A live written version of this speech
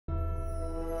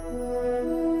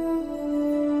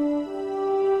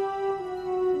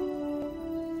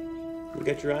You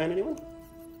got your eye on anyone?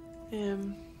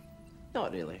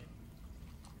 Not really.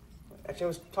 Actually, I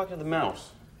was talking to the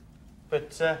mouse.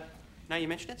 But, now you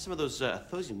mention it, some of those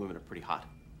Athosian women are pretty hot.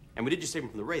 And we did just save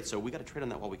them from the Wraith, so we gotta trade on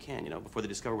that while we can, you know, before they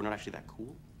discover we're not actually that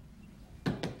cool.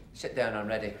 Sit down, I'm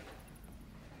ready.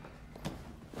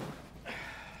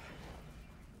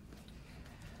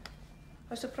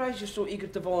 I'm surprised you're so eager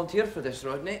to volunteer for this,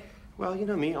 Rodney. Well, you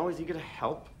know me, always eager to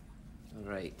help.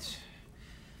 Right.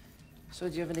 So,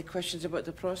 do you have any questions about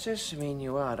the process? I mean,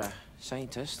 you are a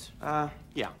scientist.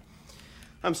 Yeah.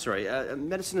 I'm sorry,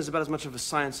 medicine is about as much of a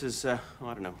science as, I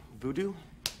don't know, voodoo?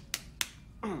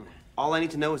 All I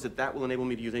need to know is that that will enable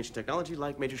me to use ancient technology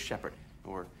like Major Shepard,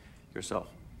 or yourself.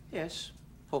 Yes,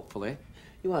 hopefully.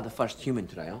 You are the first human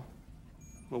trial.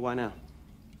 Well, why now?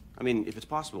 I mean, if it's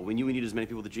possible, we knew we needed as many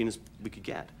people with the gene as we could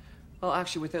get. Well,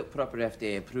 actually, without proper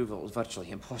FDA approval, it was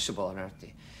virtually impossible on Earth.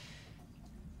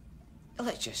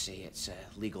 Let's just say it's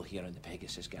legal here in the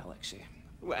Pegasus Galaxy.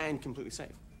 Well, and completely safe.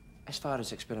 As far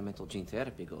as experimental gene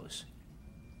therapy goes,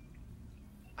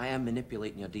 I am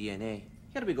manipulating your DNA.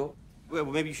 Here we go. Well,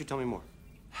 maybe you should tell me more.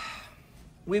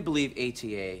 We believe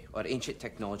ATA, or ancient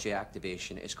technology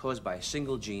activation, is caused by a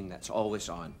single gene that's always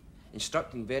on,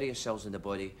 instructing various cells in the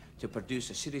body to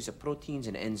produce a series of proteins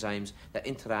and enzymes that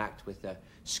interact with the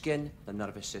skin, the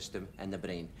nervous system, and the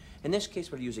brain. In this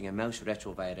case, we're using a mouse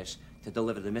retrovirus to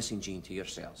deliver the missing gene to your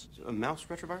cells. A mouse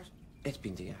retrovirus? It's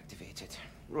been deactivated.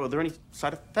 Well, are there any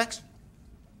side effects?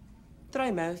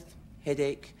 Dry mouth,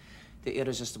 headache, the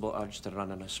irresistible urge to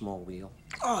run on a small wheel.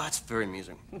 Oh, that's very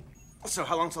amusing. So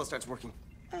how long till it starts working?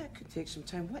 It could take some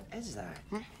time. What is that?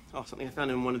 Oh, something I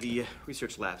found in one of the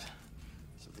research labs.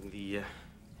 Something the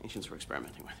ancients were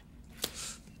experimenting with.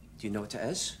 Do you know what it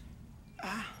is?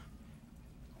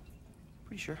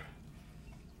 Pretty sure.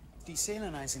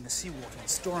 Desalinizing the seawater and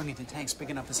storing it in tanks big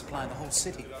enough to supply the whole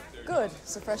city. Good,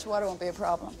 so fresh water won't be a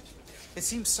problem. It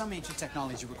seems some ancient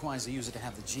technology requires the user to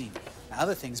have the gene. Now,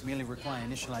 other things merely require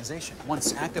initialization.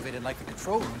 Once activated like the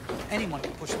control room, anyone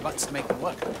can push the buttons to make it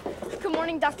work. Good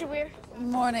morning, Dr. Weir.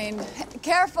 Morning.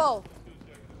 Careful!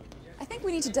 I think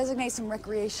we need to designate some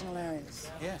recreational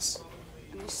areas. Yes.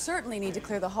 We certainly need to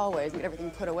clear the hallways and get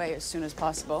everything put away as soon as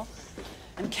possible.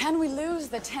 And can we lose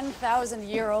the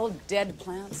 10,000-year-old dead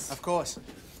plants? Of course.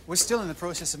 We're still in the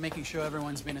process of making sure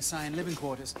everyone's been assigned living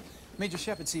quarters. Major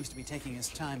Shepard seems to be taking his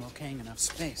time okaying enough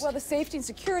space. Well, the safety and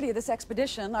security of this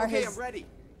expedition are his... I'm ready.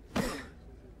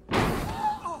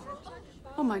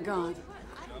 Oh, my God.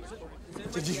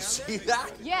 Did you see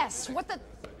that? Yes, what the...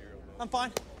 I'm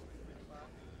fine.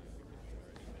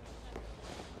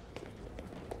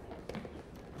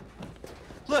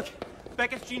 Look,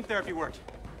 Beckett's gene therapy worked.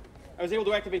 I was able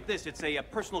to activate this. It's a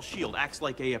personal shield, acts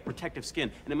like a protective skin,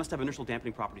 and it must have inertial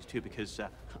dampening properties too, because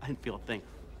I didn't feel a thing.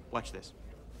 Watch this.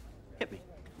 Hit me.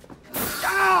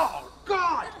 Oh,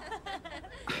 God!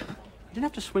 I didn't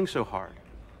have to swing so hard.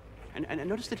 And I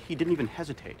noticed that he didn't even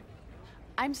hesitate.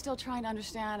 I'm still trying to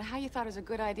understand how you thought it was a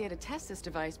good idea to test this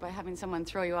device by having someone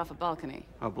throw you off a balcony.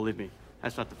 Oh, believe me,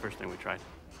 that's not the first thing we tried.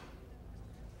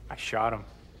 I shot him.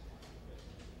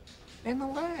 In the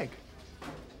leg.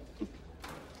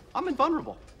 I'm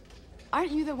invulnerable.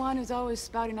 Aren't you the one who's always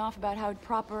spouting off about how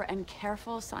proper and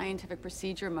careful scientific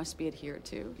procedure must be adhered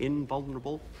to?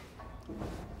 Invulnerable?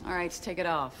 All right, take it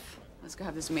off. Let's go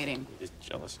have this meeting. He's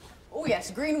jealous. Oh, yes,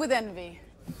 green with envy.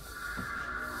 This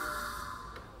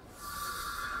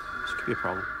could be a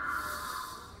problem.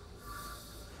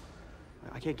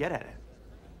 I can't get at it.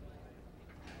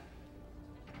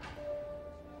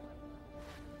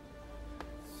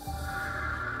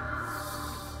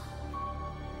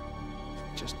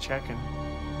 Just checking.